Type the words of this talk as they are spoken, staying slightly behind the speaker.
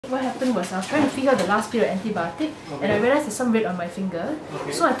what happened was I was trying to feed her the last bit of antibiotic, and I realized there's some red on my finger.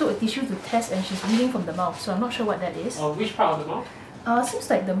 So I took a tissue to test, and she's bleeding from the mouth. So I'm not sure what that is. Which part of the mouth? Seems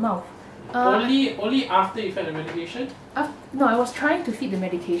like the mouth. Only after you fed the medication? No, I was trying to feed the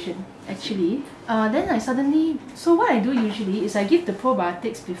medication actually. Then I suddenly, so what I do usually is I give the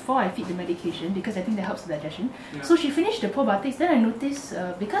probiotics before I feed the medication because I think that helps the digestion. Yeah. So she finished the probiotics, then I noticed,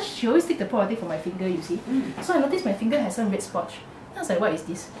 because she always take the probiotic from my finger, you see. So I noticed my finger has some red spots. I was like, what is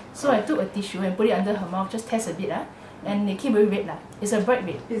this? So I took a tissue and put it under her mouth, just test a bit, and it came very red. It's a bright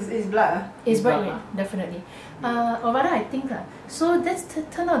red. It's blood? It's bright red, definitely. Or rather, I think. So that's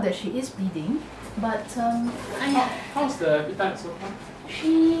turned out that she is bleeding. But how's the appetite so far?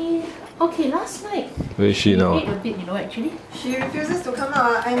 Okay, last night where is she now? Ate a bit, actually. She refuses to come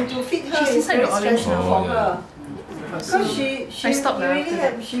out, and to feed her is very stressful for her. Because she really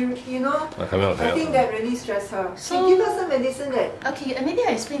have, I think that really stressed her. So give her some medicine that. Okay, maybe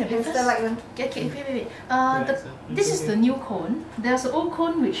I explain a bit first. Wait. This is the new cone. There's an old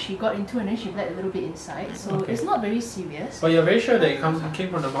cone which she got into and then she bled a little bit inside. So it's not very serious. But you're very sure that it came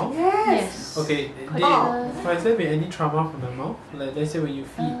from the mouth? Yes. Okay. Has there been any trauma from the mouth? Like let's say when you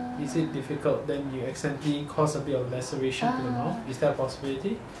feed, is it difficult? Then you accidentally cause a bit of laceration to the mouth? Is that a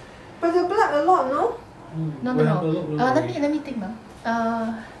possibility? But the blood a lot, no? No. Let me think,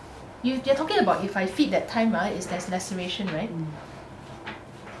 you're talking about if I feed that time, there's laceration, right?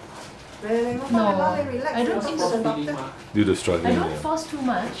 No, I don't think so. Due to struggling. I don't force too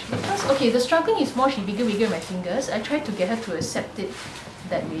much because the struggling is more she bigger my fingers. I try to get her to accept it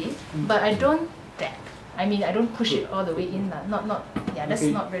that way, but I don't tap. I mean, I don't push it all the way in. That's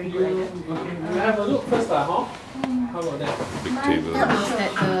not very good either. Okay, we have a look first, huh? How about that? Big table.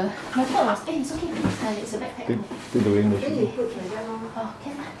 My thought was, it's okay, it's a backpack. Take the window. Oh,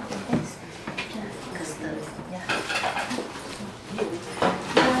 can I? Okay, thanks. Because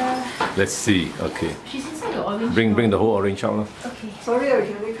let's see, okay. She's inside the orange. Bring the whole orange out now. Okay. Sorry,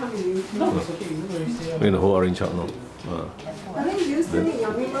 can we come in? No, it's okay. Bring the whole orange out now. I think you still need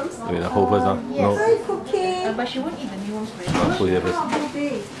your mealworms. Wait, hold first, Yes. Hi, Cookie. But she won't eat the mealworms very put here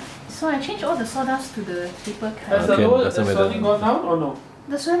first. So I changed all the sawdust to the paper kind. Has the swelling gone down or no?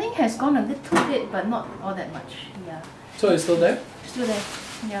 The swelling has gone a little bit, but not all that much. Yeah. So it's still there? Still there.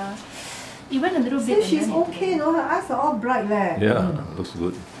 Yeah. It went a little bit. She's okay, no? Her eyes are all bright, Yeah, looks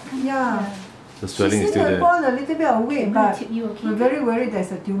good. Yeah. The swelling is still there. She's put on a little bit of weight, but we're very worried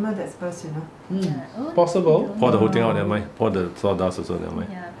there's a tumour that's burst, Possible. Pour the whole thing out, never mind. Pour the sawdust also, never mind.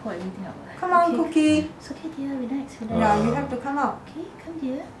 Yeah, pour everything out. Come on, Cookie. It's okay, dear. Relax. Yeah, you have to come out. Okay, come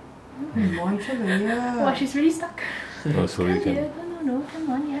dear. Monitor the ear. Wow, she's really stuck. Oh, so you can. No, come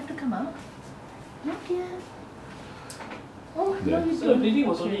on, you have to come out. No, dear. Oh, no, so the bleeding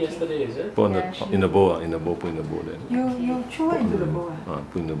was only yesterday, is it? Put in the bowl, put in the bowl then. You throw her into the bowl.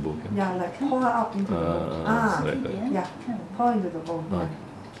 Put in the bowl. Yeah, like pour her out into the bowl. Yeah, pour into the bowl.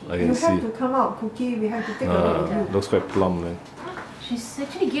 You have to come out, Cookie. We have to take a look at you. Looks quite plump, man. She's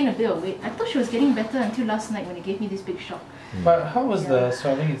actually gained a bit of weight. I thought she was getting better until last night when it gave me this big shock. But how was the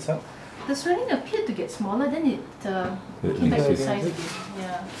swelling itself? The swelling appeared to get smaller, then it came back to size again.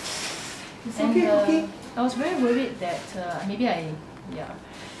 Yeah. It's okay, Cookie. I was very worried that maybe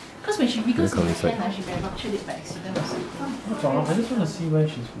because when she wiggles in her hand, she may have ruptured it by accident or something. I just want to see where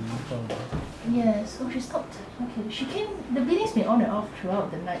she's bleeding from. Yeah, so she stopped. Okay, the bleeding's been on and off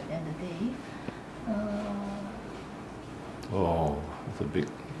throughout the night and the day. Oh, it's a big.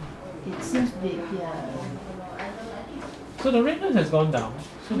 It seems big, yeah. So the redness has gone down.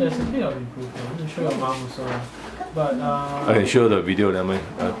 So there's a bit of improvement. I'm show your mom also. But I can show the video,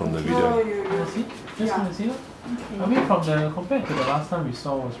 from the video. See? Just want to see it? Okay. I mean, compared to the last time we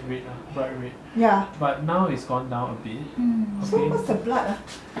saw was red, bright red. Yeah. But now it's gone down a bit. Okay. So what's the blood?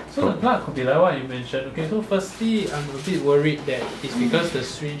 So the blood could be like what you mentioned. Okay, so firstly, I'm a bit worried that it's because the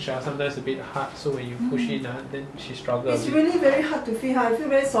syringe are sometimes a bit hard. So when you push in, then she struggles. It's really very hard to feed her. I feel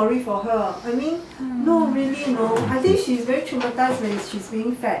very sorry for her. I mean, no, really, no. I think she's very traumatized when she's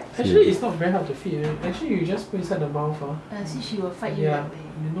being fed. Actually, it's not very hard to feed. Actually, you just put inside the mouth. See, she will fight you that way.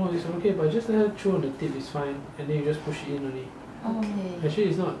 You know, it's okay, but just let her chew on the tip, it's fine. And then you just push it in only. Okay. Actually,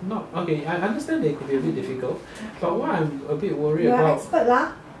 it's not okay. I understand that it could be a bit difficult, but what I'm a bit worried You're about. Expert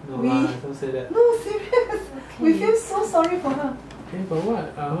lah. No, don't say that. No, serious. We feel so sorry for her. Okay, but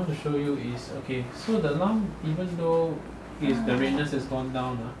what I want to show you is so the lump, even though the redness has gone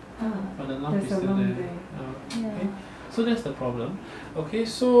down, but the lump is still there. Okay. So that's the problem. Okay,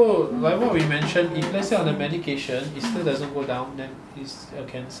 so like what we mentioned, if let's say on the medication it still doesn't go down, then it's a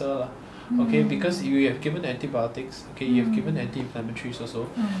cancer. Okay, because you have given antibiotics, okay, you have given anti-inflammatories also.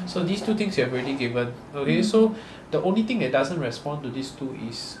 So these two things you have already given. Okay, so the only thing that doesn't respond to these two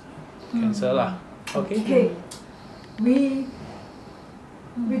is cancer lah. Okay. Okay. We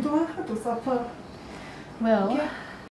don't want her to suffer. Well, Okay.